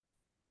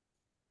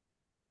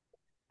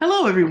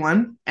Hello,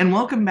 everyone, and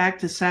welcome back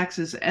to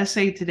Sax's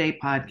Essay Today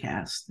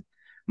podcast.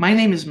 My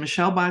name is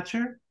Michelle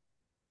Botcher,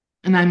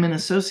 and I'm an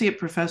associate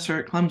professor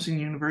at Clemson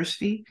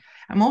University.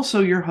 I'm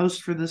also your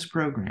host for this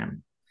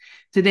program.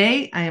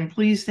 Today, I am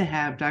pleased to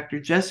have Dr.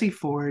 Jesse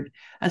Ford,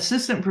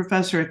 assistant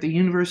professor at the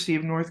University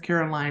of North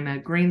Carolina,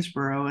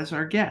 Greensboro, as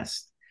our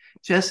guest.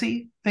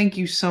 Jesse, thank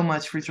you so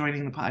much for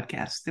joining the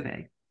podcast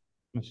today.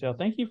 Michelle,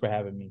 thank you for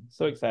having me.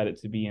 So excited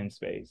to be in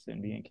space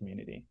and be in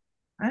community.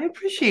 I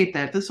appreciate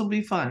that. This will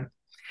be fun.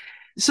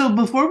 So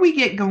before we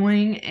get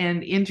going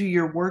and into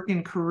your work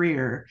and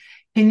career,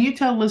 can you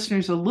tell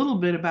listeners a little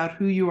bit about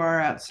who you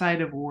are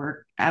outside of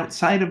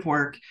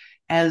work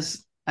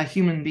as a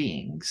human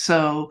being?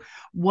 So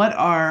what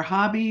are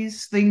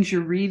hobbies, things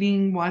you're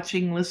reading,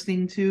 watching,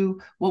 listening to?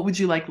 What would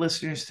you like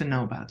listeners to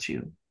know about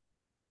you?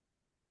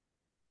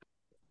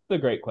 It's a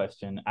great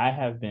question. I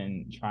have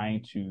been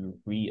trying to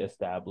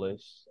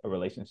reestablish a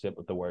relationship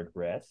with the word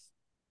rest.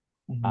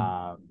 Mhm.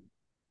 Um,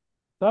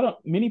 so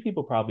many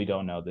people probably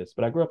don't know this,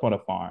 but I grew up on a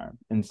farm.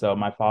 And so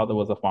my father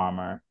was a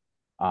farmer.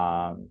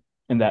 Um,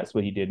 and that's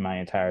what he did my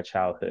entire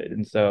childhood.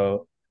 And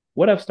so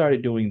what I've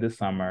started doing this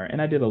summer,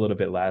 and I did a little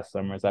bit last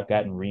summer, is I've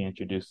gotten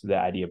reintroduced to the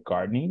idea of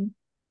gardening.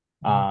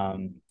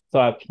 So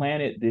I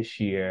planted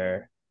this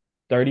year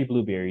 30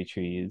 blueberry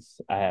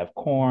trees. I have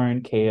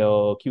corn,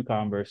 kale,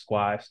 cucumber,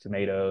 squash,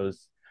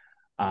 tomatoes,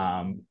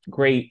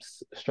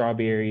 grapes,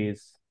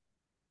 strawberries.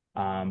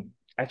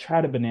 I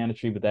tried a banana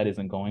tree, but that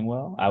isn't going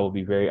well. I will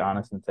be very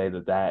honest and say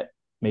that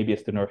maybe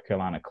it's the North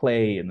Carolina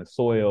clay and the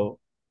soil.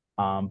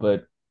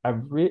 But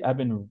I've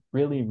been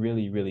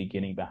really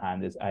getting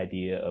behind this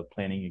idea of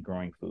planting and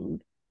growing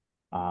food.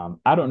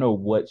 I don't know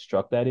what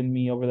struck that in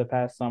me over the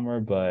past summer,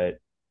 but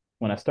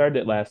when I started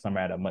it last summer,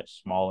 I had a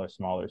much smaller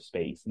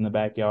space in the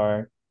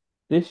backyard.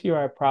 This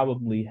year, I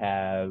probably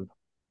have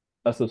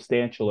a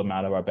substantial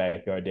amount of our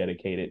backyard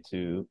dedicated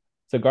to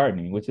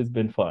gardening, which has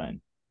been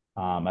fun.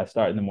 I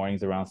start in the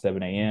mornings around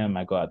 7 a.m.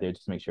 I go out there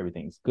just to make sure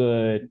everything's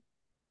good.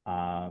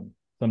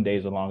 Some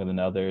days are longer than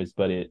others,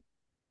 but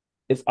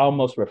it's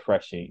almost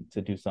refreshing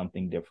to do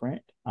something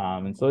different.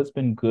 And so it's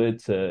been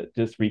good to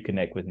just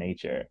reconnect with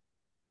nature.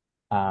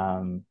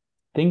 Um,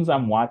 Things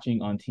I'm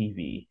watching on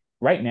TV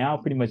right now,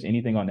 pretty much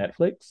anything on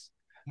Netflix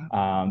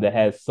that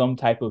has some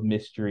type of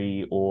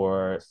mystery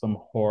or some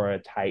horror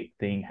type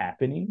thing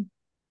happening.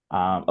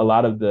 A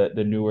lot of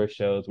the newer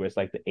shows where it's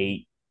like the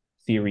eight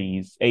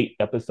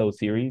episode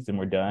series and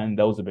we're done,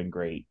 those have been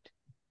great.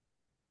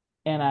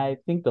 And I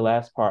think the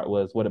last part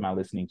was, what am I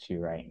listening to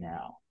right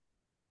now?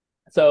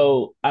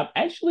 So I'm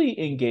actually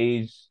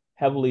engaged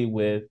heavily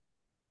with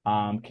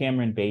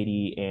Cameron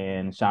Beatty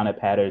and Shauna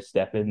Patter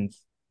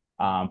Steffens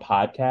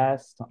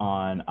podcast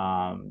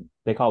on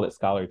they call it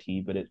Scholar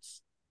Tea, but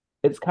it's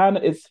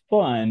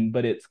fun,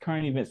 but it's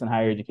current events in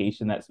higher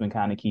education that's been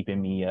kind of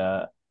keeping me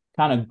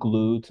kind of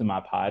glued to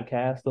my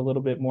podcast a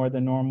little bit more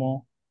than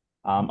normal.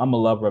 I'm a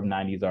lover of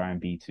 90s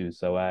R&B too,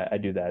 so I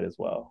do that as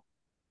well.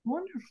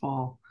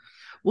 Wonderful.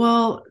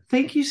 Well,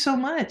 thank you so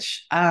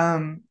much.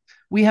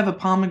 We have a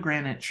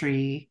pomegranate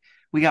tree.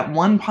 We got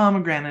one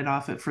pomegranate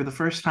off it for the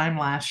first time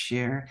last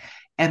year,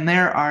 and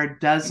there are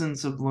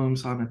dozens of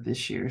blooms on it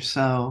this year.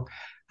 So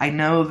I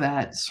know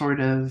that sort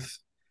of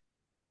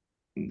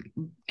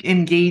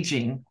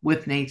engaging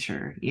with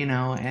nature,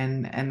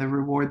 and the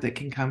reward that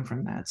can come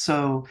from that.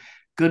 So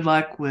good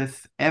luck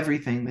with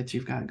everything that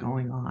you've got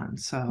going on. Thank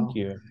So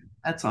you.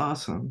 that's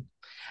awesome.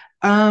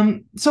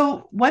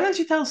 So why don't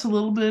you tell us a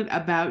little bit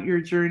about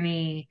your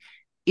journey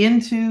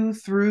into,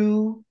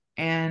 through,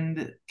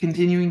 and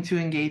continuing to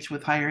engage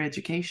with higher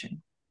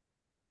education?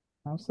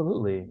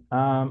 Absolutely.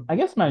 I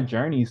guess my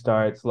journey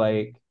starts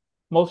like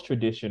most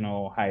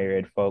traditional higher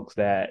ed folks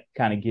that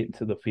kind of get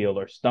into the field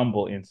or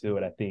stumble into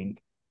it, I think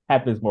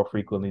happens more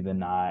frequently than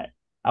not.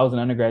 I was an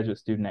undergraduate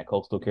student at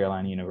Coastal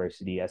Carolina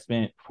University. I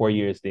spent 4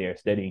 years there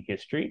studying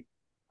history,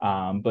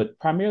 but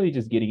primarily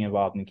just getting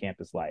involved in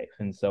campus life.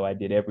 And so I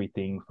did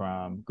everything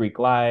from Greek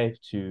life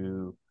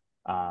to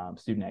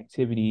student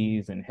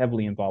activities and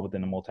heavily involved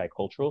within the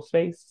multicultural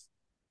space.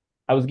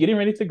 I was getting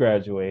ready to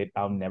graduate.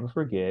 I'll never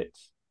forget.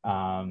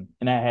 And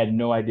I had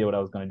no idea what I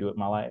was going to do with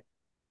my life.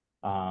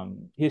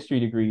 History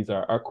degrees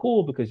are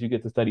cool because you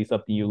get to study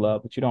something you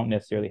love, but you don't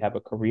necessarily have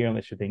a career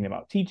unless you're thinking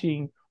about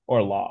teaching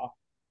or law.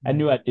 I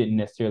knew I didn't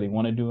necessarily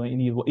want to do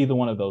either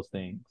one of those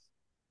things.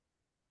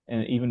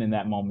 And even in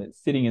that moment,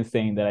 sitting and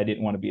saying that I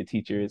didn't want to be a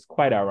teacher is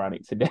quite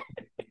ironic today.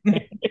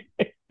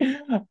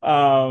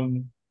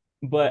 um,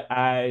 but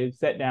I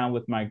sat down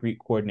with my Greek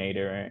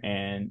coordinator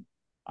and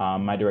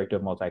my director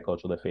of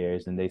multicultural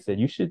affairs, and they said,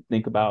 you should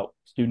think about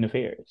student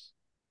affairs.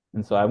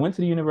 And so I went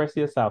to the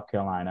University of South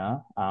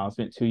Carolina,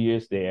 spent 2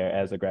 years there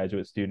as a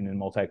graduate student in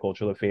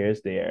multicultural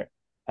affairs there,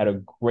 had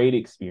a great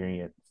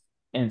experience.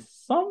 And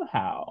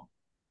somehow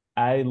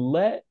I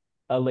let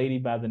a lady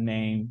by the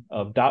name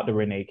of Dr.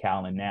 Renee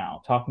Callen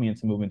now talk me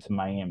into moving to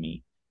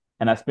Miami.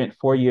 And I spent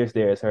 4 years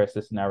there as her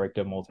assistant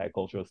director of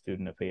multicultural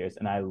student affairs,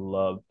 and I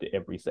loved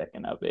every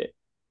second of it.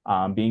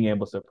 Being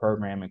able to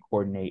program and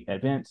coordinate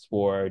events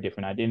for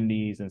different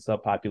identities and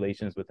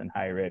subpopulations within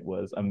higher ed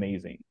was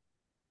amazing.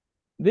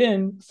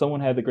 Then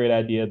someone had the great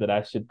idea that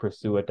I should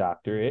pursue a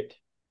doctorate.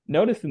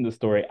 Notice in the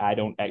story, I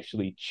don't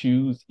actually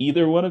choose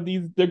either one of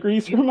these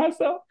degrees for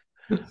myself.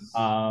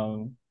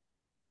 Um,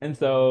 and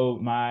so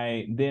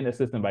my then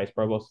assistant vice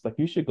provost was like,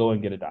 you should go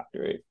and get a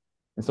doctorate.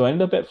 And so I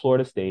ended up at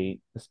Florida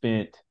State. I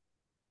spent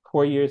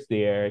 4 years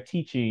there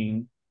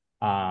teaching,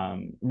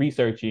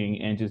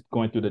 researching, and just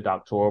going through the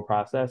doctoral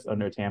process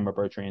under Tamara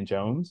Bertrand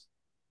Jones.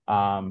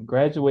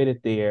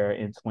 Graduated there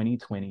in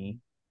 2020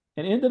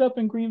 and ended up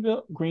in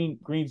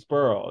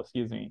Greensboro,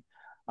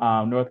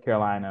 North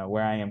Carolina,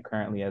 where I am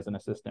currently as an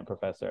assistant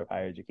professor of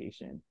higher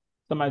education.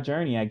 So my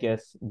journey, I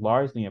guess,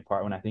 largely in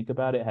part, when I think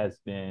about it, has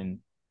been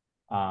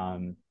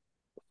um,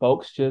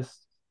 folks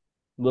just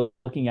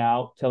looking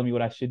out, telling me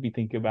what I should be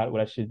thinking about,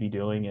 what I should be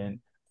doing, and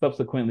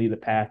subsequently the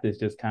path has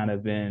just kind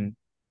of been,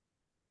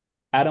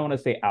 I don't want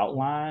to say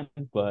outlined,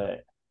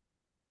 but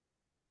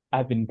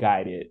I've been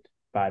guided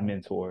by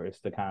mentors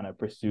to kind of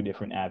pursue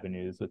different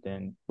avenues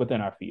within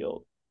our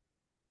field.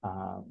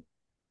 Um,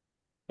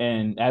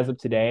 and as of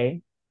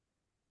today,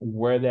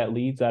 where that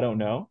leads, I don't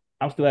know.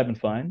 I'm still having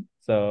fun,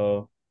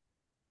 so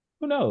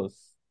who knows?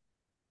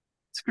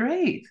 It's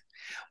great.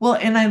 Well,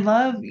 and I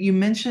love you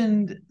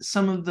mentioned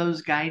some of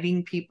those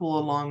guiding people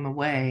along the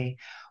way.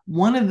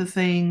 One of the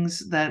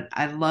things that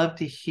I love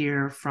to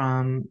hear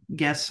from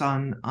guests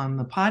on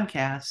the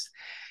podcast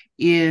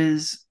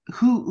is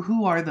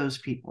who are those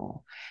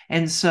people?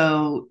 And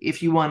so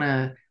if you want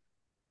to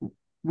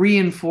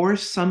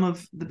reinforce some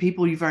of the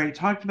people you've already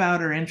talked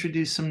about or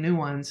introduce some new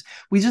ones,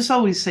 we just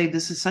always say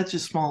this is such a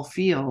small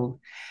field.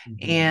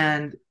 Mm-hmm.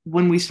 And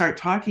when we start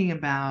talking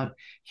about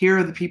here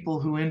are the people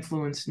who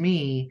influenced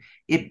me,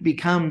 it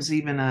becomes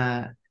even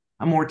a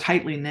more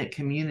tightly knit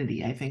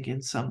community, I think,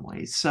 in some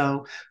ways.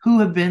 So, who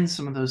have been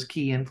some of those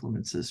key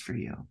influences for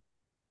you?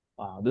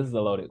 Wow, this is a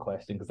loaded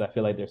question because I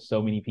feel like there's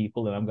so many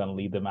people and I'm going to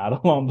lead them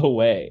out along the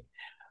way.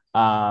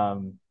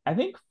 I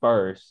think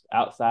first,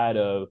 outside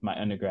of my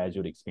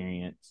undergraduate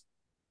experience,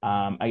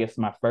 I guess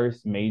my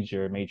first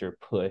major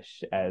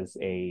push as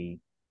a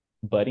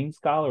budding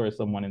scholar or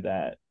someone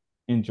that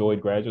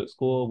enjoyed graduate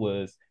school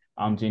was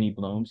Jenny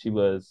Bloom. She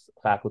was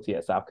faculty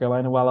at South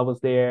Carolina while I was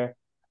there,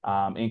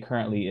 and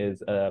currently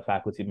is a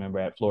faculty member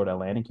at Florida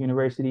Atlantic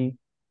University.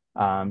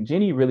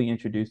 Jenny really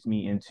introduced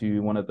me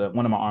into one of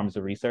my arms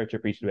of research,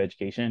 appreciative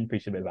education,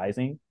 appreciative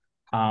advising.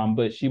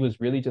 But she was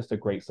really just a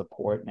great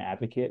support and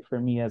advocate for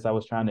me as I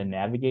was trying to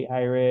navigate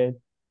higher ed.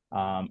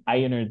 I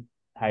entered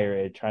higher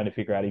ed trying to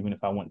figure out even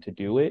if I want to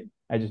do it.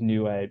 I just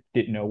knew I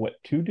didn't know what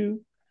to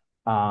do.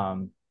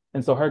 Um,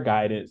 and so her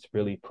guidance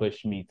really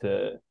pushed me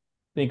to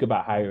think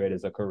about higher ed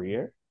as a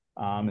career,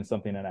 and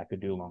something that I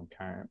could do long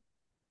term.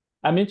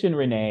 I mentioned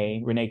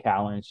Renee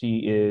Callen. She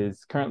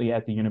is currently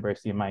at the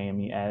University of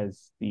Miami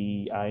as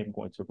I am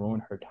going to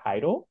ruin her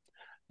title.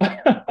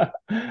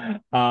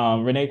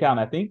 Renee Callen,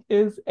 I think,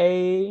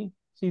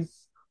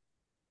 she's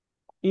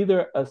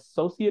either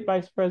associate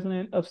vice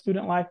president of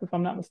student life, if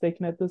I'm not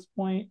mistaken at this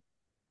point.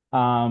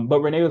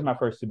 But Renee was my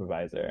first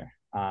supervisor.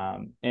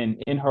 And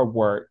in her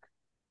work,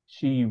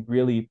 she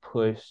really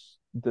pushed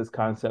this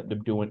concept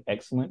of doing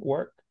excellent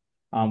work,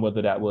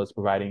 whether that was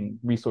providing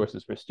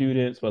resources for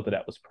students, whether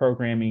that was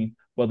programming,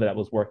 whether that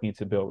was working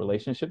to build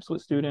relationships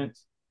with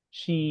students.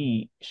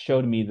 She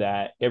showed me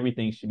that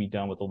everything should be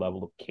done with a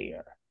level of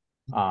care,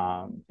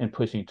 and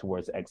pushing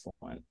towards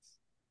excellence.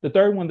 The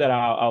third one that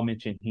I'll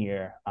mention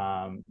here,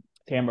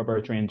 Tamara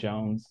Bertrand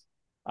Jones,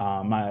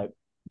 my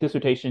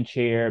dissertation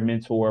chair,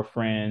 mentor,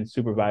 friend,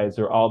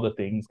 supervisor, all the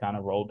things kind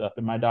of rolled up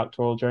in my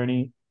doctoral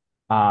journey.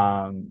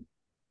 Um,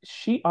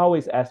 she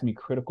always asked me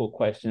critical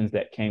questions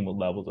that came with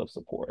levels of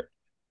support.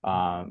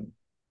 Um,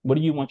 what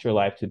do you want your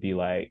life to be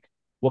like?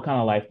 What kind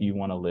of life do you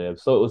want to live?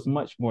 So it was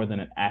much more than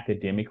an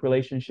academic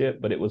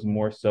relationship, but it was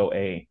more so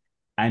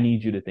I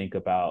need you to think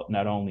about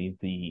not only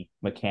the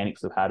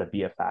mechanics of how to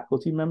be a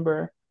faculty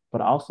member,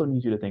 but I also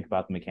need you to think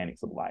about the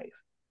mechanics of life.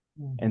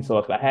 And Mhm. so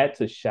if I had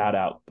to shout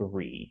out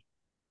three,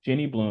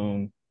 Jenny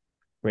Bloom,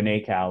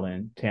 Renee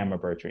Callen, Tamara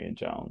Bertrand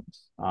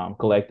Jones,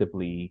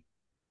 collectively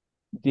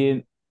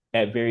did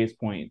at various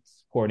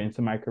points poured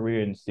into my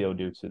career and still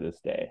do to this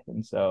day.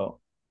 And so,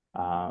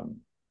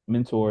 um,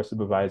 mentor,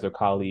 supervisor,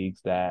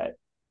 colleagues that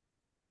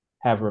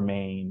have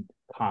remained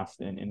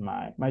constant in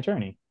my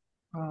journey.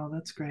 Oh,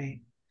 that's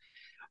great.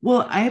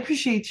 Well, I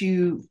appreciate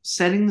you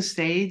setting the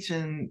stage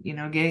and,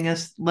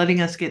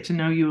 letting us get to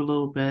know you a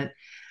little bit.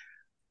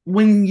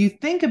 When you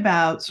think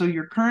about, so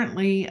you're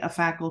currently a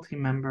faculty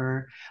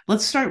member,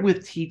 let's start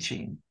with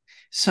teaching.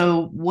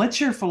 So, what's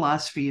your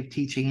philosophy of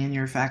teaching in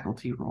your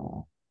faculty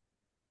role?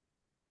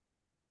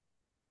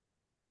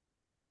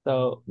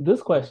 So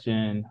this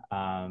question,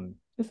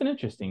 is an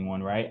interesting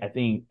one, right? I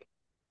think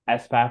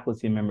as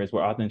faculty members,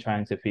 we're often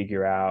trying to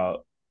figure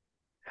out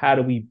how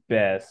do we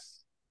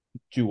best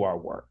do our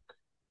work.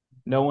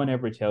 No one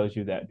ever tells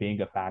you that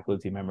being a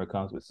faculty member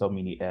comes with so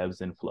many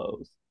ebbs and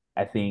flows.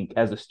 I think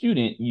as a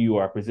student, you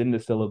are presented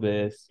the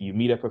syllabus, you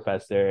meet a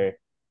professor,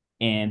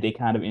 and they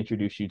kind of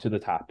introduce you to the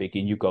topic,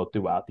 and you go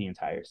throughout the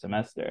entire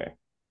semester.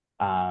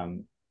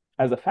 Um,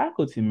 as a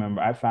faculty member,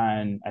 I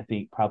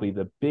think probably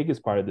the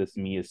biggest part of this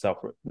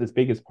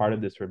biggest part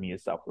of this for me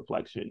is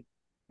self-reflection.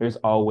 There's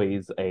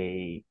always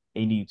a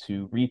need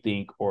to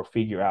rethink or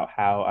figure out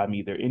how I'm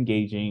either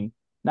engaging,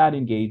 not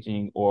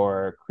engaging,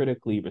 or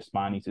critically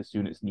responding to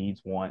students'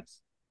 needs,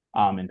 wants,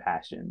 and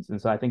passions.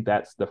 And so I think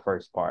that's the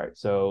first part.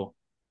 So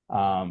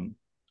um,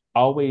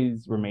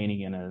 always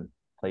remaining in a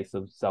place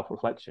of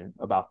self-reflection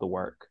about the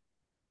work.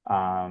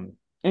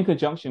 In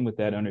conjunction with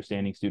that,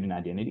 understanding student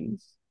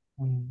identities,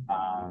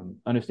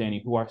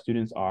 understanding who our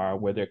students are,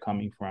 where they're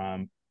coming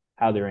from,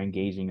 how they're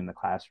engaging in the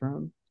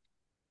classroom.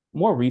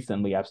 More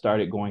recently, I've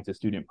started going to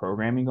student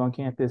programming on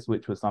campus,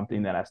 which was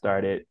something that I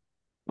started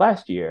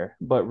last year,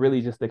 but really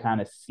just to kind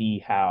of see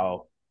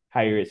how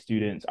higher ed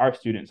students, our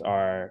students,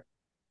 are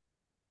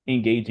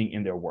engaging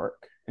in their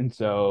work. And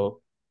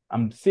so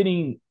I'm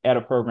sitting at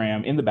a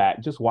program in the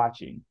back just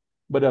watching,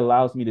 but it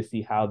allows me to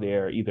see how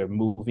they're either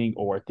moving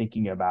or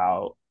thinking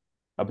about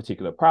a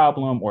particular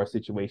problem or a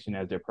situation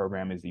as their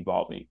program is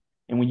evolving.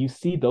 And when you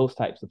see those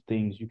types of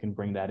things, you can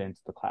bring that into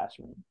the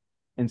classroom.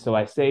 And so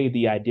I say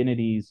the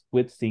identities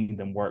with seeing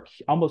them work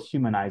almost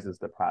humanizes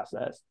the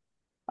process.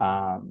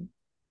 Um,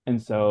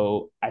 and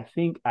so I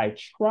think I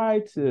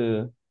try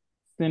to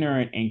center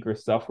and anchor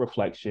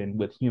self-reflection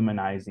with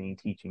humanizing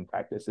teaching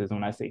practices.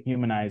 When I say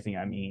humanizing,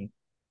 I mean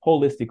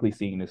holistically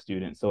seeing the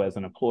student. So as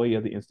an employee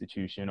of the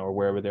institution or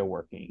wherever they're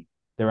working,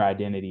 their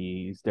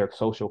identities, their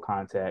social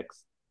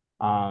context,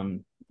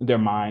 their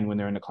mind when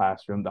they're in the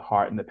classroom, the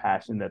heart and the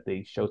passion that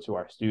they show to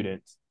our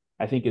students.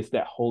 I think it's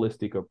that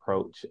holistic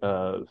approach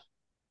of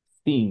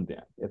seeing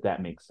them, if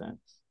that makes sense.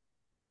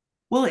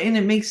 Well, and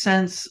it makes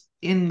sense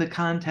in the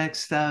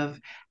context of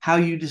how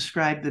you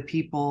describe the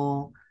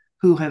people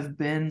who have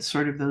been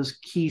sort of those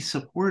key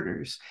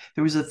supporters.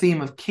 There was a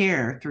theme of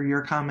care through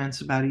your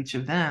comments about each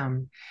of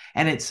them.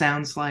 And it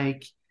sounds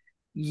like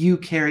you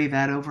carry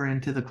that over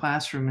into the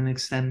classroom and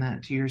extend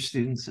that to your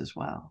students as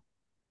well.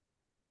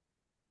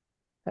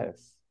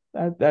 Yes,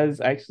 that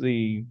is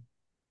actually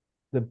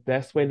the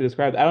best way to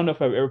describe it. I don't know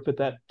if I've ever put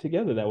that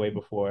together that way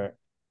before.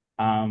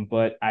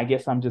 But I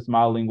guess I'm just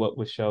modeling what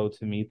was showed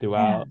to me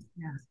Yeah,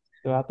 yeah.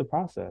 throughout the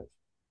process.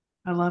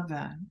 I love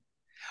that.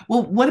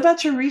 Well, what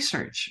about your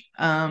research?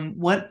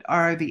 What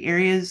are the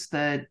areas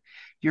that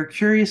you're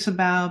curious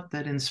about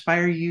that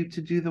inspire you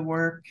to do the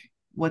work?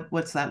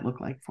 What's that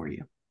look like for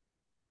you?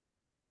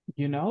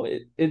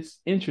 It's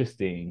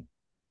interesting.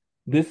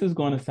 This is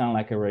going to sound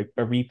like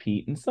a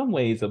repeat in some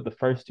ways of the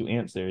first two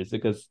answers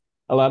because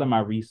a lot of my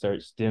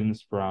research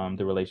stems from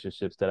the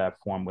relationships that I've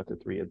formed with the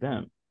three of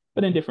them,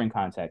 but in different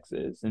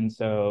contexts. And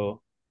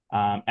so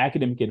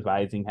academic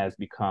advising has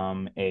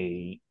become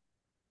I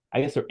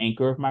guess, an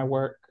anchor of my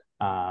work,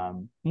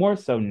 more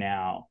so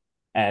now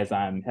as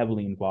I'm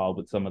heavily involved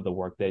with some of the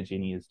work that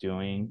Jenny is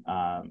doing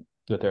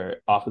with her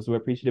Office of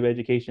Appreciative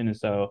Education. And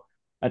so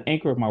an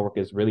anchor of my work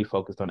is really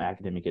focused on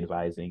academic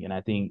advising. And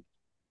I think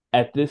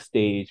at this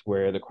stage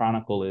where the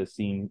Chronicle is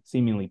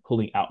seemingly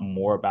pulling out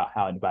more about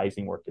how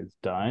advising work is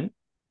done,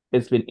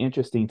 it's been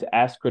interesting to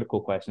ask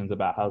critical questions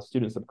about how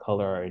students of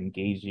color are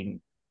engaging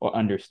or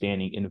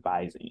understanding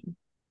advising.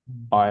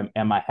 Or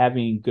am I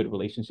having good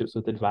relationships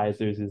with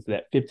advisors? Is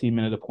that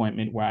 15-minute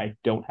appointment where I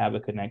don't have a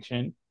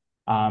connection?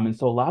 And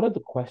so a lot of the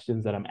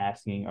questions that I'm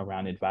asking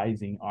around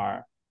advising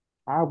are,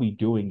 how are we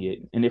doing it?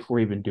 And if we're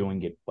even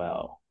doing it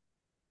well?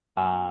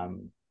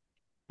 Um,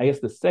 I guess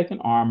the second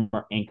arm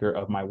or anchor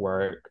of my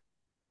work,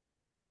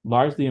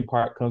 largely in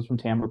part, comes from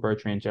Tamara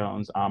Bertrand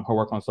Jones, her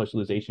work on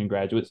socialization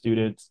graduate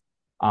students,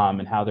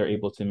 and how they're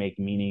able to make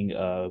meaning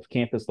of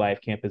campus life,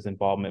 campus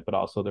involvement, but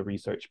also the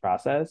research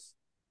process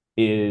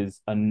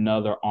is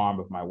another arm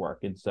of my work.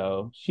 And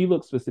so she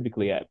looks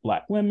specifically at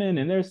Black women,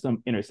 and there's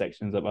some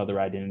intersections of other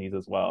identities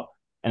as well.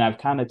 And I've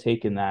kind of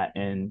taken that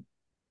and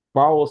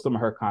borrow some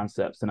of her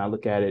concepts, and I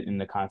look at it in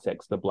the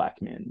context of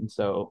Black men. And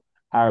so,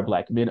 how are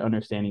Black men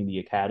understanding the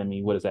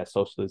academy? What does that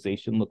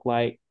socialization look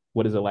like?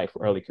 What is it like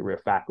for early career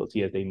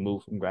faculty as they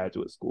move from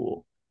graduate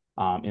school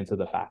into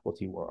the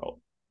faculty world?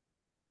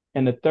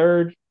 And the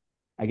third,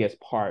 I guess,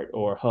 part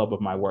or hub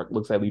of my work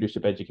looks at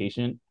leadership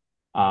education.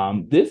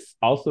 This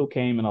also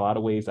came in a lot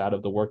of ways out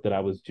of the work that I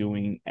was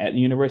doing at the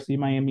University of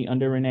Miami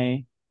under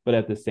Renee, but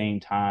at the same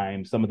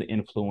time, some of the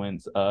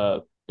influence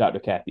of Dr.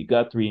 Kathy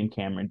Guthrie and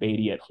Cameron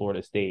Beatty at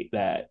Florida State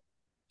that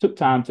took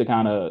time to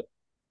kind of,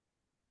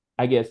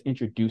 I guess,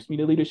 introduce me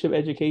to leadership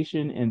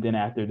education. And then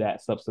after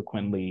that,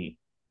 subsequently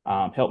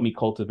helped me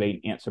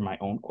cultivate and answer my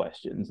own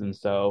questions. And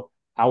so,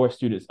 how are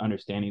students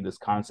understanding this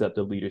concept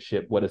of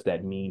leadership? What does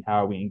that mean?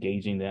 How are we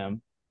engaging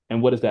them?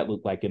 And what does that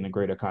look like in the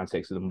greater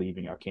context of them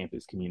leaving our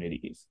campus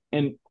communities?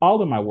 And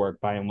all of my work,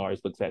 by and large,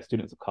 looks at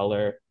students of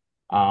color,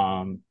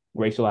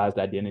 racialized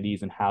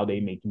identities, and how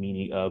they make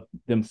meaning of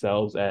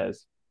themselves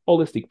as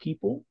holistic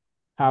people.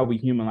 How are we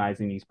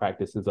humanizing these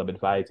practices of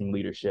advising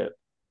leadership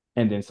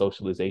and then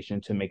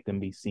socialization to make them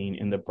be seen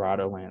in the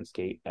broader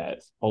landscape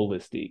as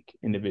holistic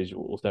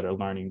individuals that are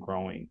learning,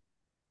 growing,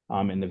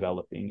 and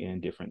developing in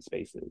different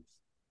spaces.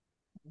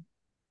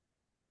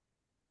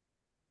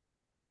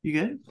 You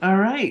good? All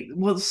right.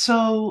 Well,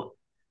 so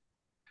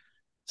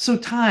So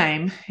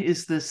time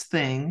is this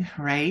thing,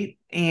 right?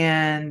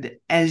 And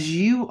as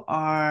you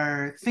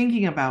are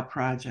thinking about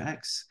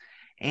projects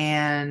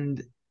and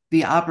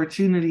the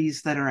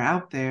opportunities that are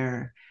out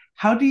there,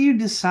 how do you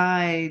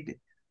decide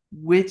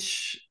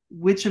which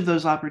of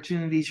those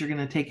opportunities you're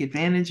going to take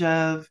advantage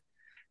of?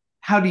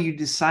 How do you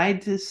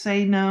decide to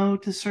say no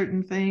to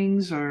certain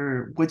things,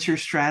 or what's your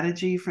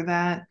strategy for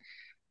that?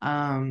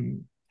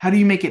 How do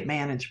you make it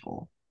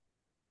manageable?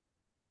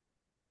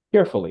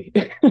 Carefully.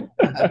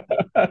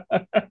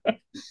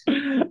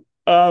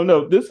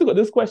 No,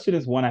 this question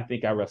is one I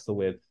think I wrestle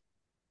with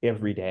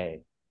every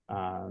day.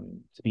 To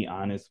be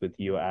honest with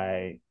you,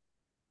 I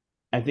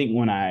think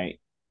when I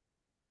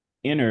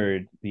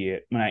entered the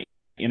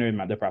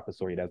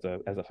professoriate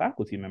as a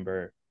faculty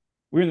member,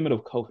 we were in the middle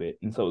of COVID,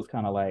 and so it's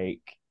kind of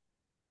like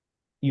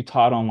you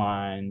taught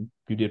online,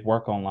 you did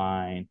work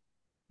online,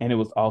 and it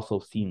was also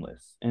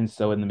seamless. And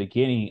so in the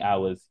beginning, I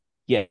was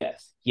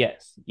yes,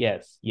 yes,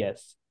 yes,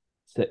 yes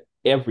to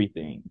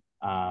everything.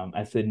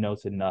 I said no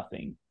to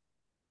nothing.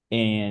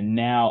 And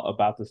now,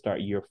 about to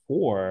start year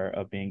 4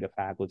 of being a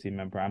faculty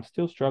member, I'm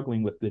still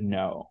struggling with the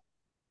no.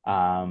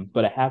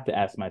 But I have to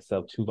ask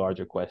myself two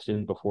larger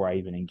questions before I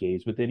even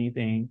engage with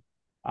anything.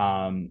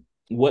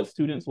 What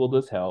students will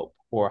this help,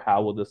 or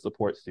how will this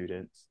support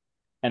students?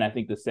 And I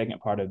think the second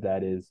part of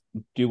that is,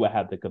 do I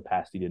have the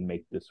capacity to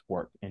make this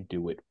work and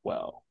do it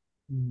well?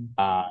 Mm.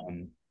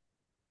 Um,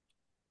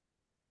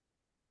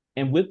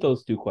 and with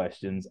those two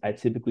questions, I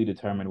typically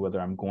determine whether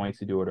I'm going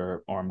to do it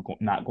or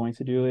not going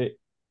to do it.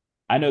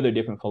 I know there are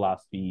different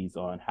philosophies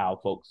on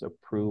how folks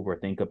approve or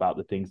think about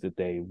the things that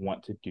they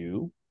want to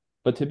do,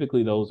 but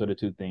typically those are the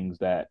two things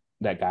that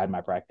guide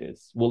my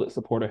practice. Will it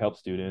support or help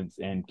students,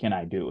 and can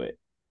I do it?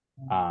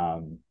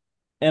 Um,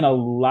 in a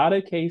lot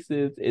of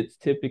cases, it's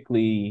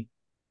typically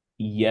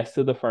yes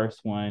to the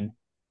first one.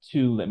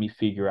 Two, let me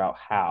figure out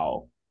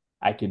how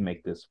I can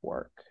make this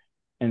work.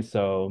 And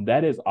so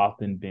that has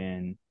often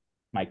been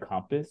my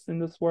compass in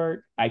this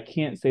work. I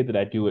can't say that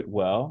I do it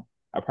well.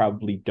 I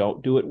probably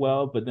don't do it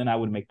well, but then I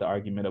would make the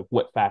argument of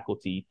what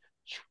faculty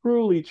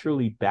truly,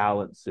 truly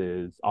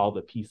balances all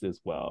the pieces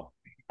well.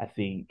 I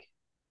think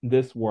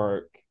this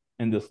work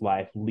and this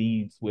life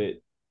leads with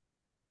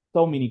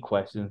so many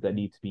questions that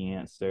need to be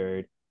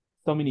answered,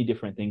 so many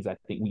different things I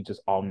think we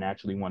just all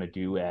naturally want to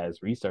do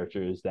as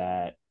researchers,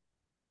 that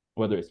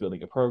whether it's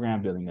building a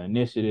program, building an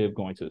initiative,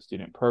 going to a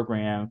student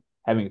program,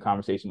 having a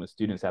conversation with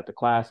students after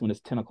class when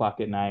it's 10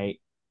 o'clock at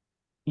night,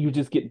 you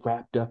just get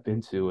wrapped up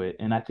into it.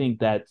 And I think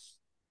that's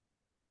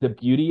the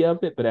beauty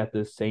of it, but at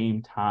the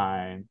same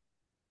time,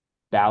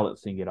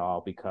 balancing it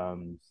all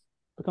becomes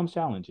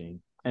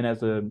challenging. And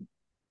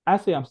I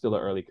say I'm still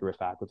an early career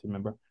faculty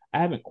member. I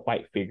haven't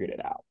quite figured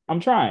it out. I'm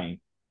trying,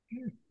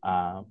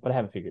 but I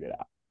haven't figured it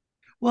out.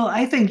 Well,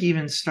 I think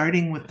even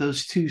starting with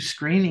those two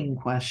screening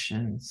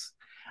questions,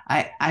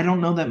 I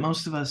don't know that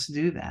most of us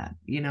do that.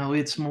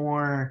 It's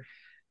more,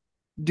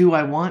 do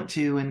I want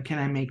to, and can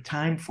I make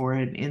time for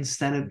it,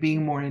 instead of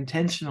being more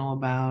intentional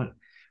about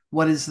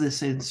what is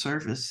this in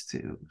service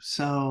to.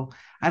 So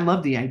I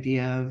love the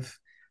idea of,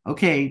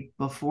 okay,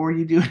 before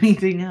you do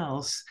anything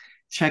else,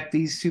 check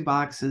these two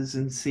boxes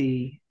and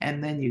see,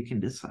 and then you can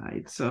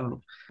decide.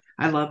 So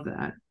I love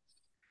that.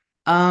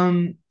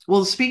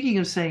 Well, speaking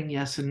of saying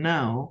yes and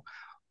no,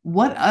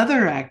 what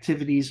other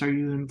activities are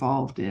you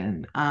involved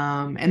in?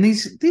 And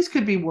these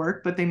could be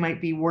work, but they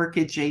might be work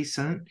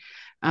adjacent,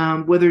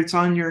 whether it's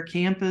on your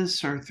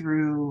campus or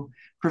through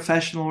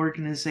professional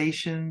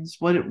organizations.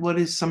 What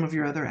is some of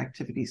your other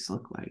activities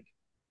look like?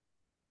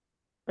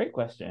 Great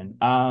question.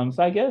 So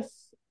I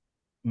guess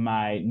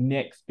my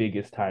next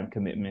biggest time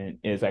commitment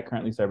is I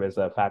currently serve as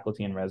a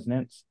faculty in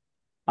residence.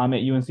 I'm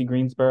at UNC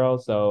Greensboro,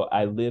 so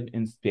I live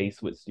in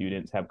space with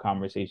students, have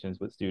conversations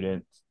with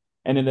students,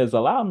 and it has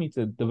allowed me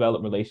to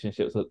develop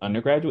relationships with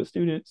undergraduate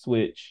students,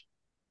 which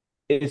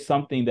is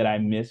something that I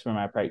miss from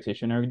my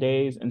practitioner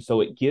days. And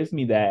so it gives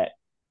me that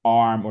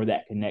arm or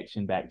that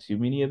connection back to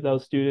many of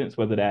those students,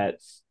 whether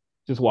that's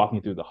just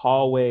walking through the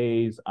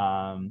hallways.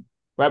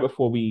 Right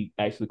before we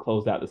actually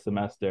closed out the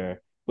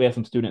semester, we had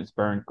some students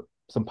burn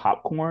some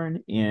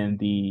popcorn in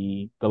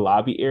the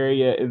lobby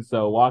area. And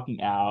so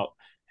walking out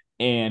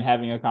and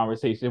having a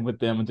conversation with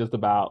them just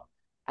about,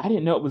 I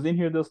didn't know it was in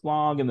here this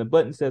long, and the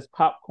button says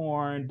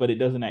popcorn, but it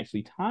doesn't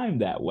actually time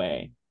that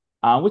way,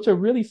 which are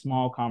really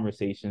small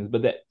conversations,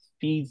 but that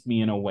feeds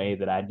me in a way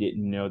that I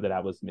didn't know that I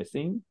was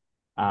missing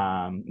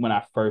when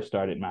I first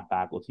started my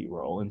faculty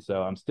role. And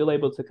so I'm still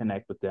able to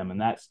connect with them,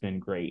 and that's been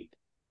great.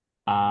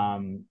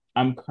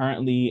 I'm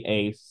currently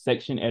a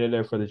section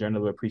editor for the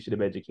Journal of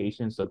Appreciative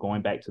Education. So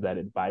going back to that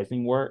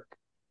advising work,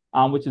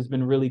 which has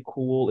been really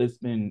cool. It's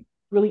been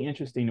really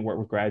interesting to work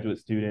with graduate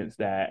students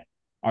that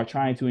are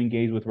trying to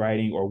engage with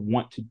writing or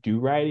want to do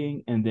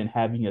writing, and then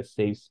having a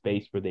safe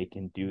space where they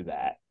can do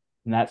that.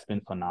 And that's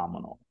been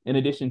phenomenal. In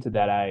addition to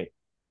that, I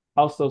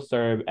also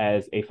serve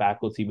as a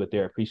faculty with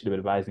their Appreciative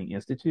Advising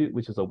Institute,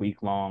 which is a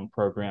week-long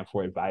program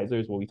for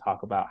advisors where we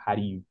talk about how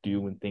do you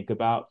do and think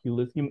about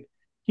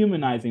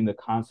humanizing the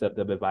concept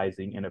of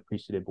advising in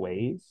appreciative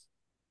ways.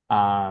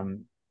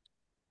 Um,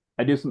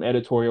 I do some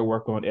editorial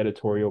work on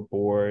editorial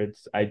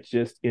boards. I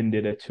just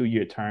ended a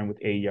 2-year term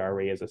with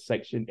AERA as a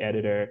section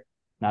editor,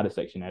 not a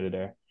section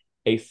editor,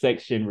 a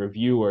section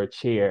reviewer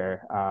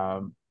chair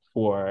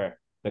for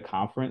the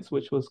conference,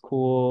 which was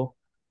cool.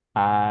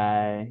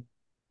 I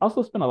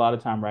also spent a lot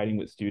of time writing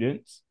with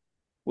students,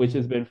 which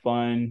has been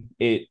fun.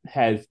 It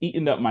has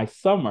eaten up my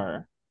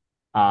summer.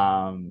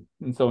 And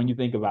so when you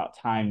think about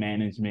time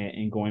management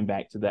and going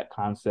back to that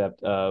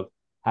concept of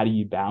how do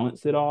you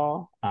balance it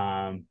all,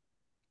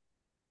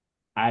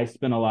 I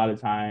spend a lot of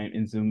time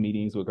in Zoom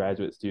meetings with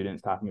graduate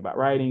students talking about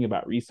writing,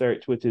 about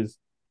research, which is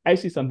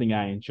actually something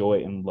I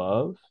enjoy and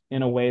love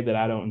in a way that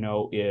I don't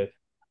know if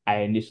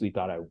I initially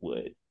thought I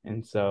would.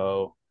 And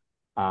so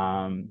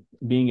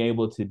being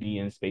able to be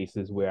in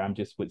spaces where I'm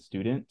just with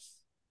students,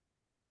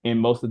 and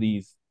most of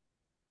these,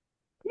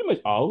 pretty much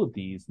all of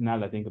these, now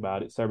that I think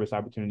about it, service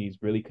opportunities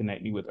really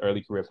connect me with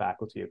early career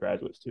faculty or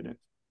graduate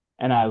students.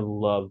 And I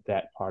love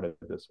that part of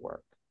this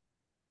work.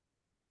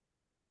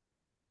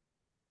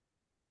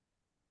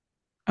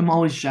 I'm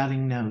always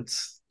jotting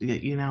notes,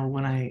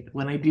 when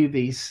I do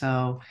these.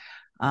 So,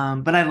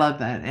 but I love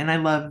that, and I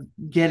love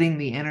getting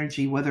the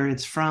energy, whether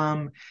it's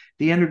from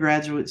the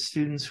undergraduate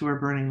students who are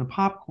burning the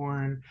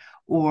popcorn,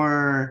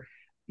 or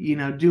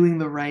doing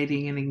the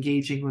writing and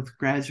engaging with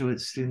graduate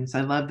students.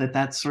 I love that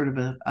that's sort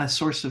of a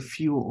source of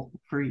fuel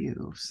for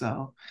you.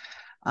 So,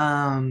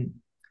 um,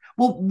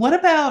 well, what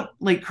about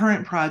like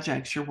current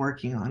projects you're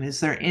working on? Is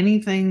there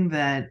anything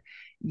that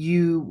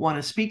you want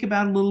to speak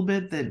about a little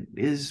bit that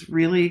is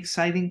really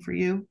exciting for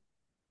you?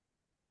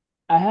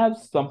 I have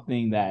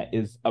something that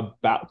is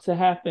about to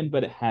happen,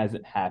 but it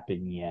hasn't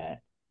happened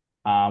yet.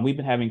 We've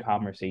been having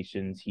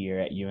conversations here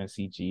at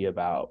UNCG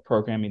about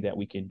programming that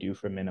we can do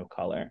for men of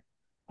color,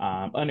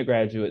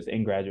 undergraduates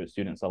and graduate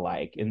students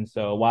alike. And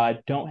so while I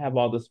don't have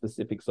all the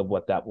specifics of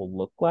what that will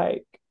look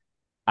like,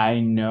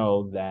 I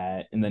know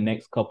that in the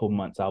next couple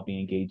months, I'll be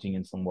engaging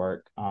in some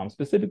work,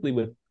 specifically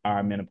with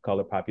our men of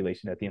color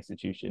population at the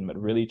institution,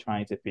 but really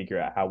trying to figure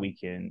out how we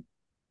can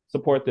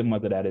support them,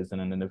 whether that is in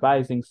an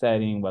advising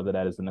setting, whether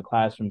that is in a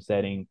classroom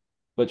setting,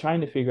 but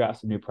trying to figure out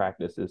some new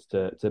practices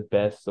to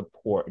best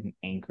support and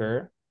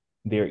anchor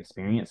their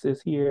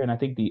experiences here. And I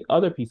think the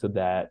other piece of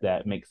that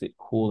that makes it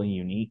cool and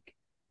unique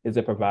is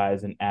it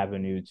provides an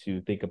avenue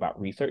to think about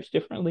research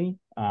differently,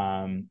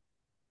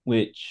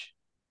 which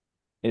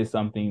is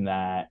something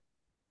that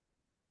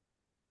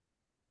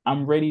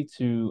I'm ready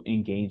to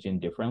engage in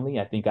differently.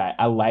 I think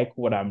I like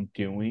what I'm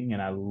doing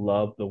and I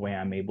love the way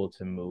I'm able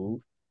to move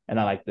and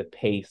I like the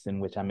pace in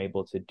which I'm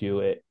able to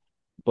do it.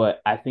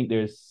 But I think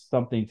there's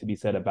something to be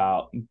said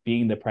about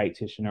being the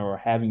practitioner or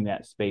having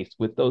that space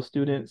with those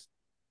students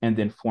and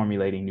then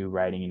formulating new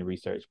writing and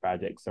research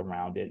projects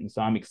around it. And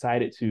so I'm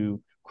excited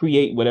to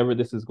create whatever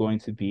this is going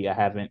to be. I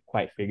haven't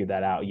quite figured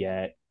that out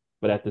yet,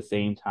 but at the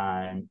same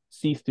time,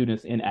 see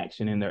students in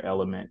action in their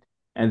element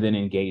and then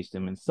engage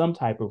them in some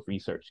type of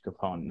research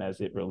component as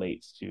it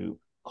relates to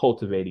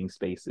cultivating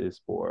spaces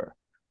for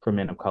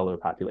men of color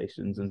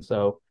populations. And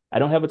so I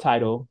don't have a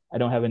title, I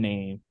don't have a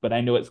name, but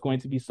I know it's going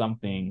to be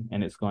something,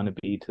 and it's going to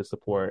be to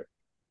support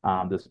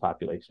this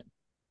population.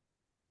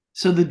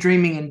 So the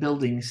dreaming and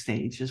building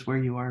stage is where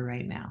you are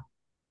right now.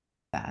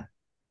 That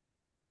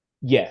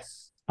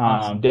Yes,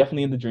 awesome.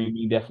 definitely in the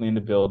dreaming, definitely in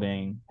the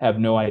building. Have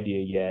no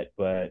idea yet,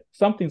 but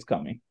something's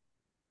coming.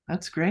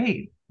 That's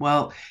great.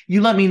 Well,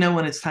 you let me know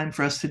when it's time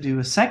for us to do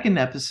a second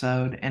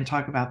episode and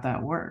talk about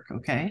that work,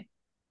 okay?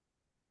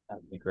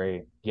 That'd be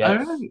great. All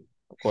Yes, right.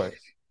 of course.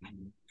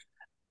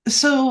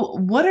 So,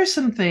 what are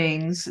some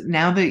things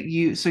now that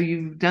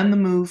you've done the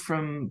move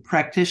from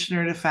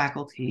practitioner to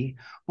faculty?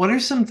 What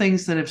are some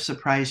things that have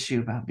surprised you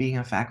about being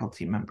a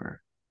faculty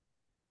member?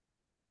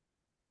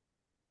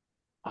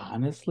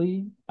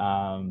 Honestly,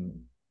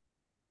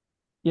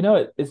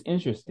 it's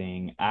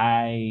interesting.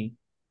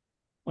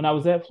 When I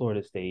was at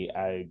Florida State,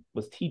 I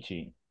was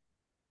teaching,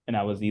 and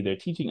I was either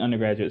teaching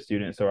undergraduate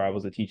students or I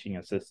was a teaching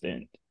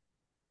assistant.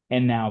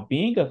 And now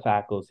being a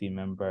faculty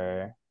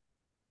member,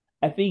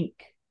 I think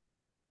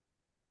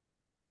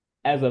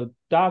as a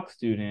doc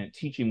student,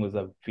 teaching was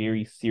a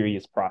very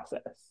serious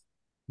process.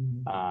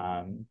 Mhm.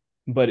 Um,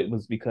 but it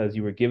was because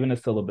you were given a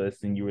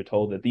syllabus and you were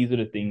told that these are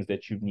the things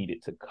that you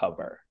needed to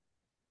cover.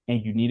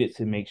 And you needed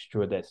to make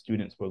sure that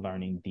students were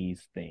learning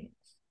these things.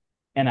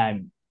 And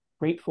I'm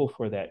grateful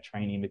for that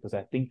training because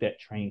I think that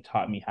training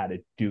taught me how to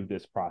do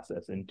this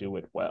process and do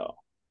it well.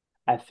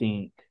 I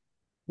think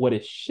what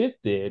has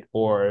shifted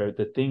or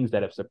the things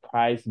that have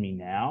surprised me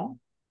now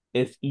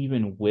is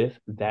even with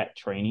that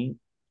training,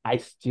 I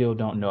still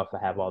don't know if I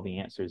have all the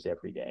answers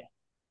every day.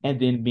 And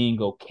then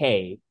being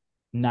okay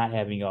not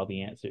having all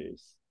the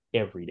answers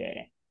every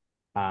day.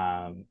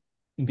 Um,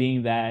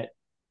 being that,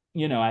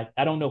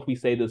 I don't know if we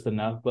say this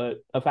enough, but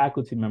a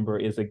faculty member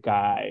is a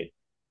guide,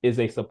 is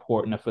a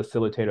support and a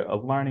facilitator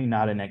of learning,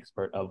 not an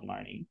expert of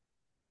learning.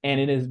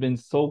 And it has been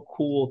so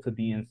cool to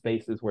be in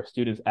spaces where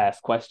students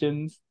ask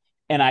questions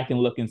and I can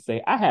look and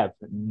say, I have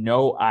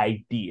no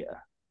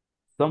idea.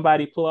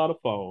 Somebody pull out a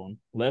phone,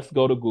 let's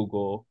go to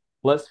Google,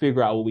 let's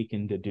figure out what we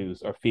can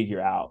deduce or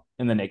figure out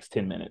in the next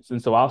 10 minutes.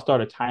 And so I'll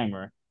start a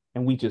timer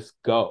and we just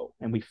go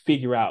and we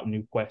figure out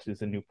new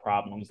questions and new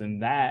problems.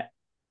 And that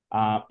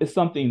is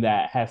something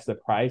that has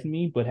surprised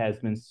me, but has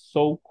been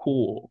so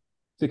cool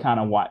to kind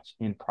of watch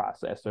in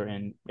process or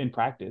in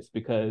practice.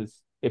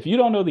 Because if you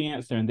don't know the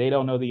answer and they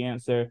don't know the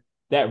answer,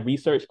 that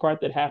research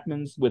part that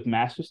happens with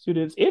master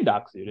students and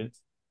doc students,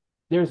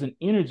 there's an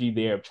energy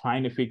there of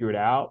trying to figure it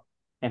out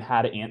and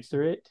how to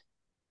answer it.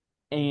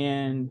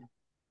 And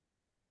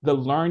the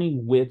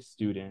learning with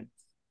students,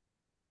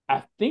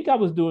 I think I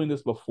was doing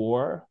this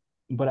before,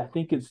 but I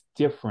think it's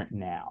different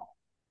now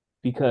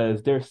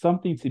because there's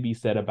something to be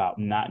said about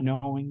not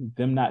knowing,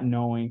 them not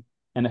knowing,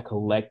 and a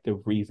collective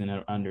reason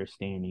or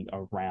understanding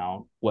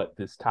around what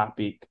this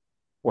topic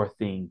or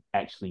thing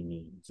actually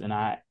means. And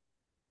I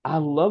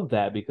love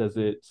that because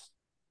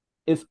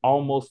it's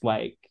almost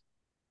like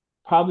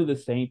probably the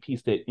same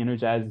piece that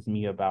energizes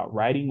me about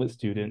writing with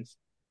students.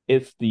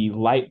 It's the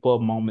light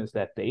bulb moments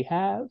that they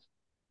have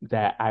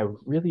that I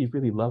really,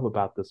 really love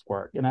about this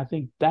work. And I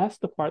think that's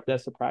the part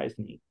that surprised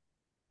me.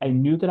 I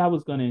knew that I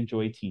was going to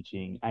enjoy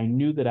teaching. I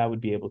knew that I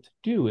would be able to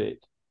do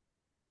it,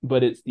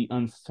 but it's the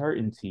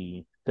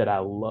uncertainty that I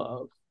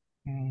love,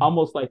 Mm-hmm.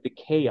 almost like the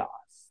chaos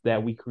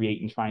that we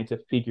create in trying to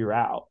figure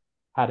out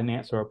how to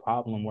answer a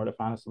problem or to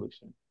find a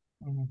solution.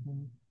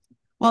 Mm-hmm.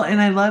 Well,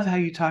 and I love how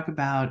you talk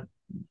about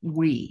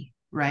we,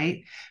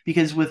 right?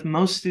 Because with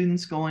most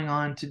students going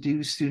on to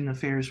do student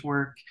affairs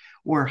work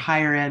or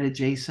higher ed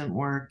adjacent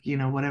work,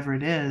 whatever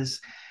it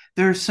is,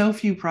 there are so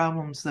few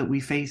problems that we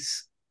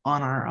face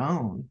on our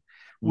own.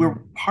 We're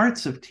Mm.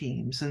 parts of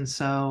teams. And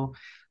so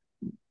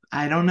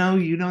I don't know,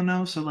 you don't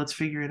know, so let's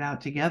figure it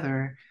out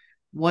together.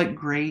 What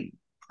great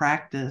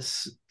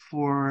practice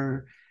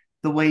for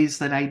the ways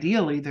that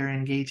ideally they're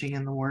engaging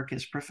in the work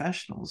as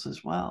professionals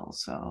as well.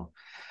 So,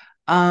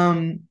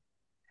 um,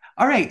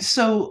 all right.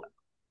 So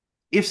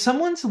if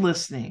someone's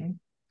listening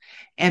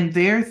and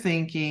they're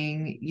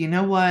thinking, you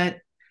know what,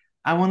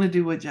 I want to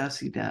do what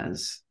Jesse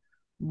does,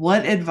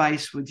 what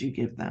advice would you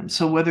give them?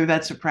 So whether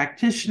that's a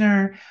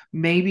practitioner,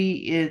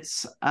 maybe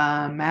it's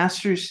a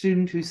master's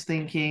student who's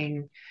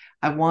thinking,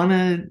 I want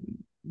to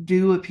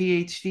do a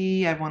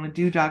PhD, I want to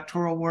do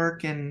doctoral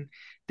work and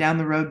down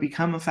the road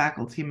become a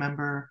faculty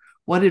member,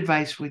 what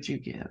advice would you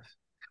give?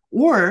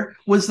 Or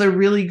was there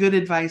really good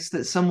advice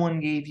that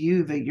someone gave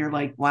you that you're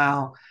like,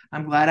 wow,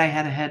 I'm glad I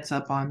had a heads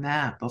up on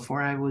that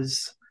before I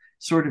was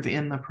sort of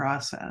in the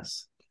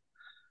process?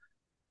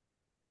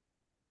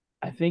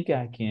 I think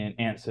I can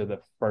answer the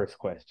first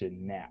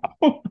question now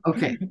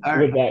Okay. All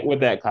with right.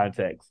 that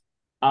context.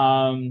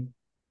 Um,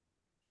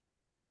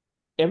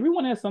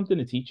 Everyone has something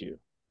to teach you.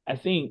 I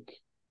think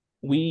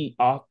we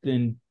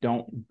often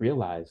don't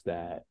realize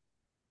that.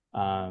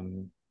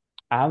 Um,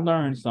 I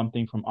learned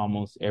something from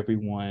almost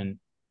everyone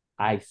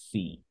I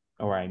see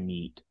or I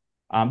meet.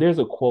 There's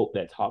a quote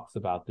that talks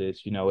about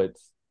this.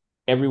 It's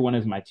everyone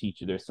is my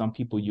teacher. There's some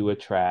people you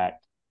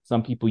attract,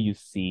 some people you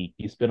seek.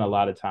 You spend a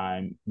lot of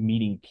time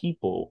meeting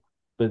people,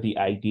 but the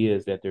idea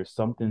is that there's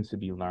something to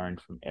be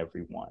learned from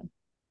everyone.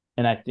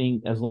 And I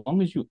think as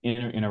long as you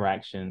enter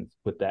interactions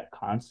with that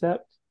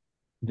concept,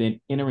 then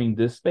entering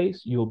this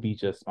space, you'll be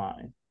just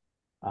fine.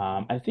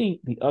 I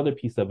think the other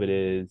piece of it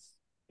is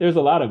there's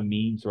a lot of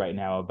memes right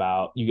now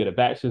about you get a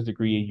bachelor's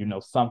degree and you know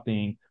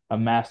something, a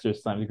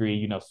master's degree,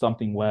 you know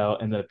something well,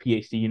 and then a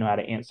PhD, you know how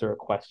to answer a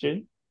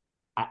question.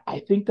 I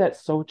think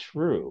that's so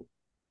true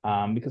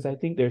because I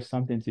think there's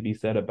something to be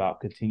said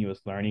about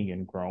continuous learning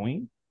and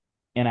growing.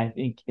 And I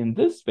think in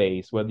this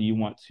space, whether you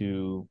want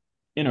to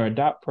enter a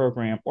doc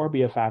program or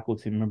be a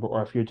faculty member,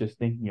 or if you're just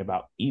thinking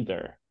about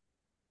either,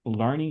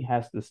 learning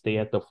has to stay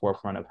at the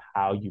forefront of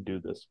how you do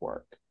this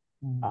work.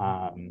 Mm.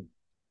 Um,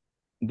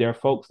 there are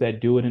folks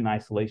that do it in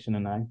isolation,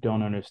 and I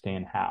don't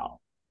understand how.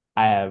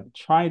 I have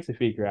tried to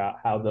figure out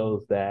how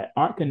those that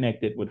aren't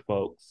connected with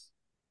folks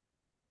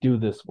do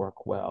this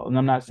work well. And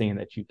I'm not saying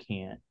that you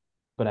can't,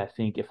 but I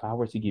think if I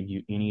were to give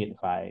you any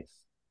advice,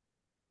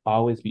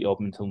 always be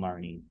open to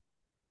learning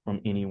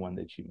from anyone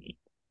that you meet.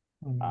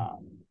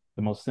 Mm.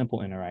 The most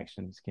simple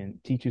interactions can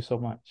teach you so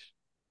much.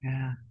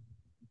 Yeah,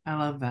 I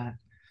love that.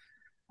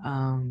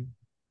 Um,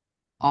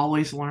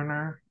 Always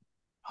learner,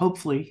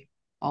 hopefully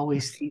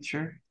always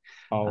teacher.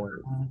 Always.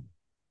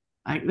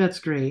 That's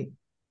great.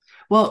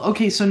 Well,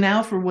 okay, so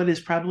now for what is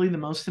probably the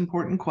most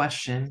important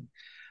question.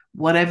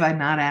 What have I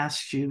not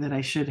asked you that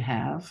I should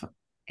have?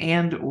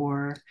 And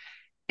or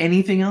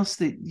anything else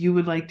that you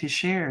would like to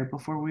share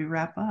before we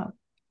wrap up?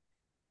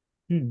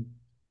 Hmm.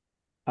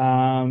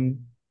 Um,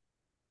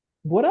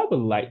 what I would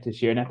like to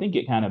share, and I think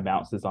it kind of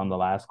bounces on the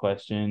last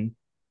question,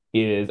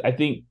 is I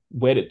think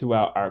wedded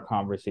throughout our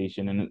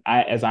conversation, and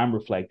as I'm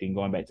reflecting,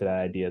 going back to that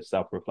idea of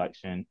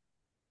self-reflection,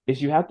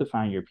 is you have to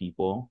find your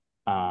people.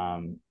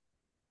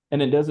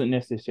 And it doesn't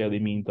necessarily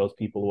mean those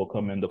people will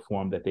come in the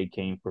form that they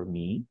came for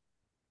me.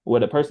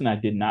 What a person I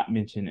did not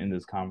mention in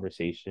this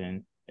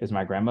conversation is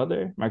my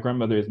grandmother. My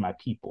grandmother is my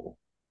people.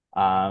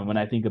 When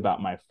I think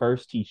about my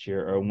first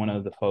teacher or one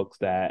of the folks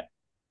that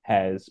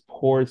has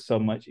poured so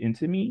much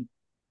into me,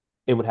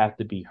 it would have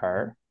to be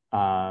her.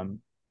 um,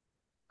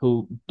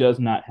 who does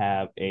not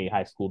have a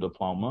high school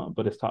diploma,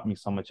 but has taught me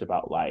so much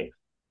about life.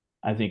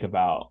 I think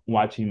about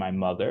watching my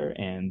mother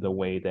and the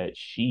way that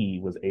she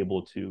was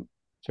able to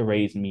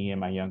raise me and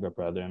my younger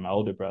brother and my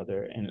older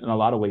brother, and in a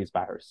lot of ways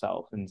by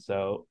herself. And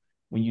so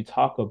when you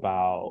talk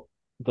about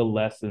the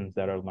lessons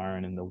that are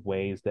learned and the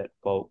ways that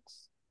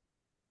folks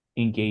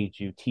engage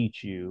you,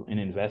 teach you, and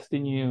invest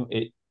in you,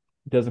 it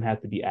doesn't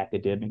have to be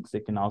academics.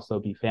 It can also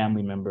be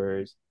family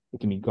members,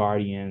 it can be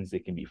guardians,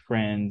 it can be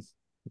friends,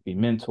 it can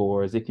be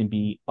mentors, it can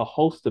be a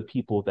host of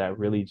people that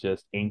really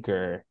just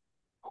anchor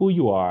who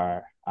you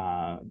are,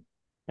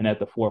 and at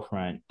the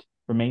forefront,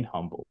 remain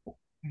humble.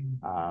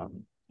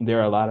 There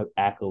are a lot of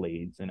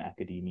accolades in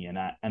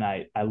academia, and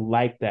I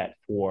like that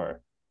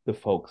for the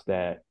folks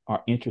that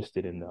are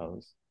interested in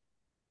those.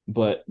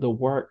 But the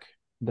work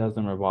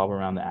doesn't revolve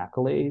around the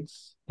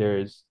accolades.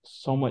 There's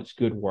so much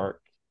good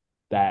work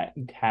that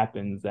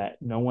happens that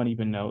no one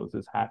even knows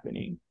is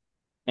happening.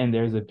 And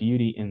there's a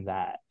beauty in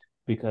that,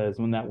 because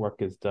when that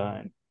work is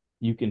done,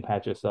 you can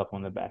pat yourself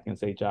on the back and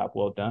say, job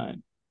well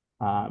done.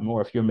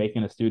 Or if you're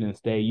making a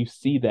student's day, you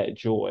see that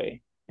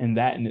joy. And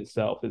that in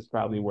itself is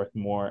probably worth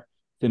more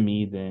to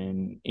me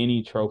than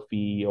any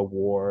trophy,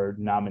 award,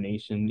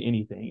 nomination,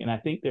 anything. And I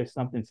think there's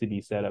something to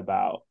be said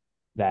about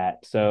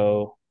that.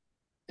 So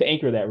to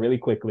anchor that really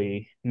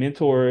quickly,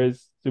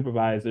 mentors,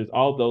 supervisors,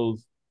 all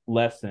those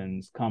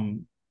lessons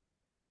come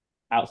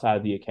outside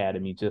of the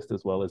academy just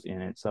as well as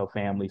in it. So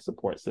family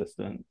support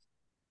systems,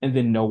 and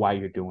then know why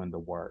you're doing the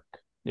work.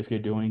 If you're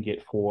doing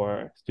it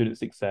for student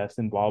success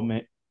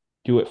involvement,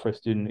 do it for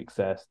student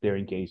success, their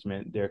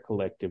engagement, their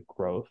collective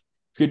growth.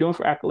 If you're doing it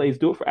for accolades,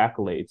 do it for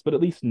accolades, but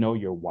at least know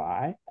your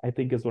why, I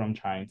think is what I'm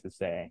trying to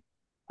say.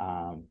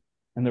 And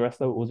the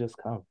rest of it will just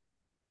come.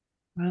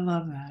 I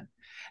love that.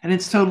 And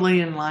it's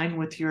totally in line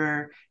with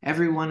your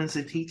everyone is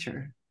a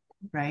teacher,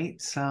 right?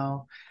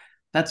 So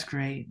that's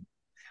great.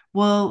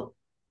 Well,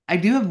 I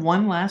do have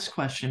one last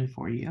question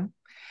for you.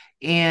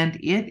 And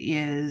it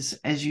is,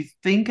 as you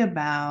think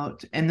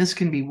about, and this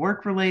can be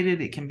work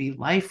related, it can be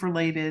life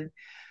related,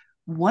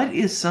 what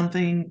is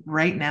something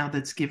right now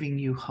that's giving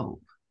you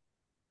hope?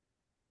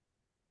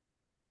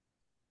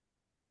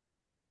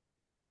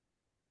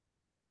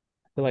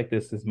 I feel like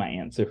this is my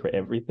answer for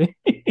everything.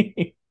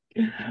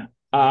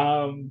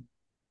 um,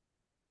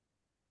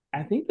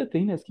 I think the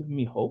thing that's giving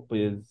me hope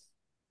is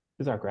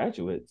our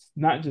graduates,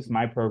 not just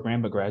my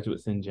program, but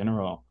graduates in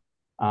general.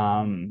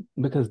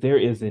 Because there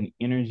is an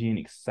energy and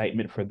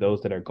excitement for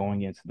those that are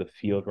going into the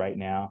field right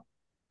now,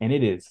 and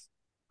it is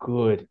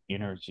good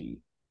energy.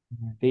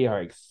 They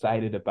are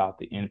excited about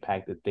the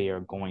impact that they are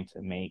going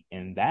to make,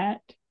 and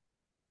that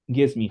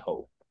gives me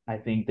hope. I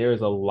think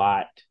there's a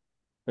lot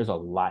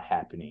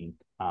happening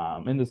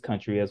in this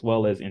country as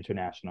well as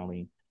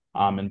internationally,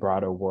 in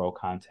broader world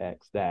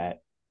context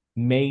that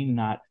may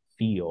not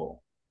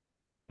feel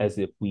as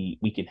if we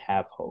can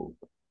have hope.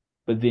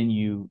 But then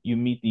you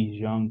meet these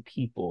young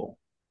people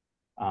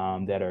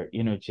that are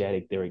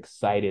energetic, they're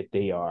excited,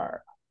 they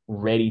are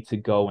ready to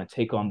go and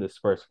take on this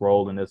first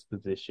role in this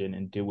position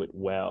and do it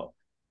well.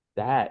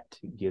 That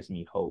gives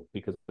me hope,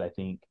 because I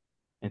think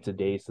in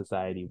today's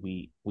society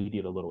we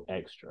need a little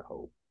extra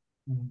hope.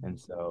 And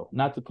so,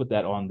 not to put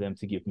that on them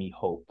to give me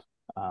hope,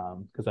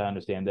 because I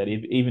understand that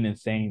even in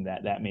saying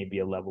that, that may be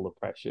a level of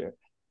pressure.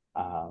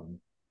 Um,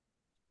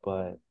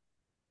 but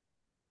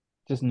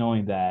just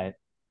knowing that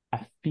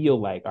I feel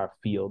like our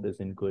field is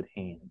in good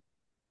hands,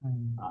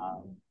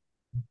 um,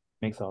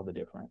 makes all the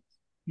difference.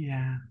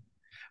 Yeah.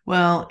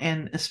 Well,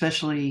 and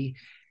especially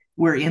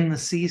we're in the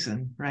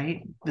season,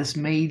 right? This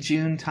May,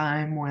 June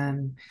time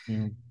when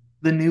Mm.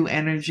 the new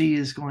energy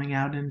is going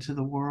out into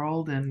the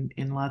world and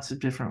in lots of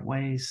different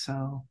ways.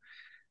 So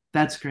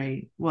that's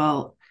great.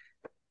 Well,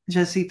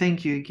 Jesse,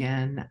 thank you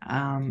again.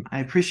 I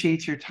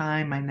appreciate your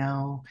time. I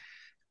know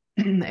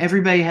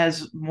everybody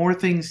has more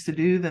things to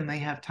do than they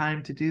have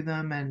time to do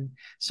them. And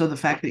so the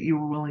fact that you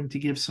were willing to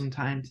give some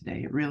time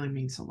today, it really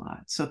means a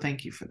lot. So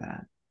thank you for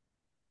that.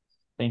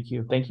 Thank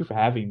you. Thank you for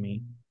having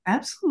me.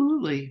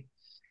 Absolutely.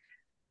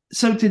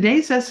 So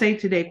today's Essay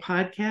Today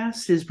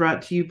podcast is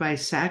brought to you by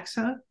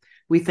SACSA.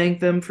 We thank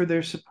them for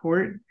their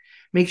support.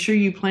 Make sure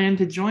you plan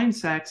to join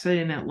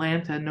SACSA in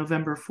Atlanta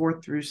November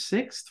 4th through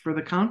 6th for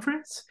the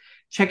conference.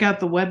 Check out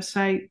the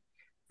website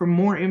for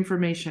more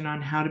information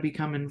on how to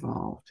become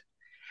involved.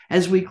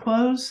 As we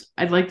close,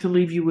 I'd like to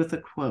leave you with a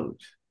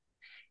quote.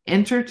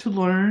 Enter to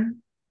learn,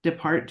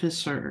 depart to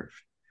serve,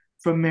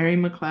 from Mary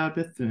McLeod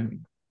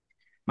Bethune.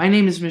 My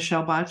name is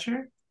Michelle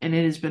Botcher, and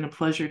it has been a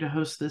pleasure to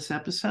host this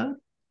episode.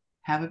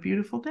 Have a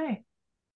beautiful day.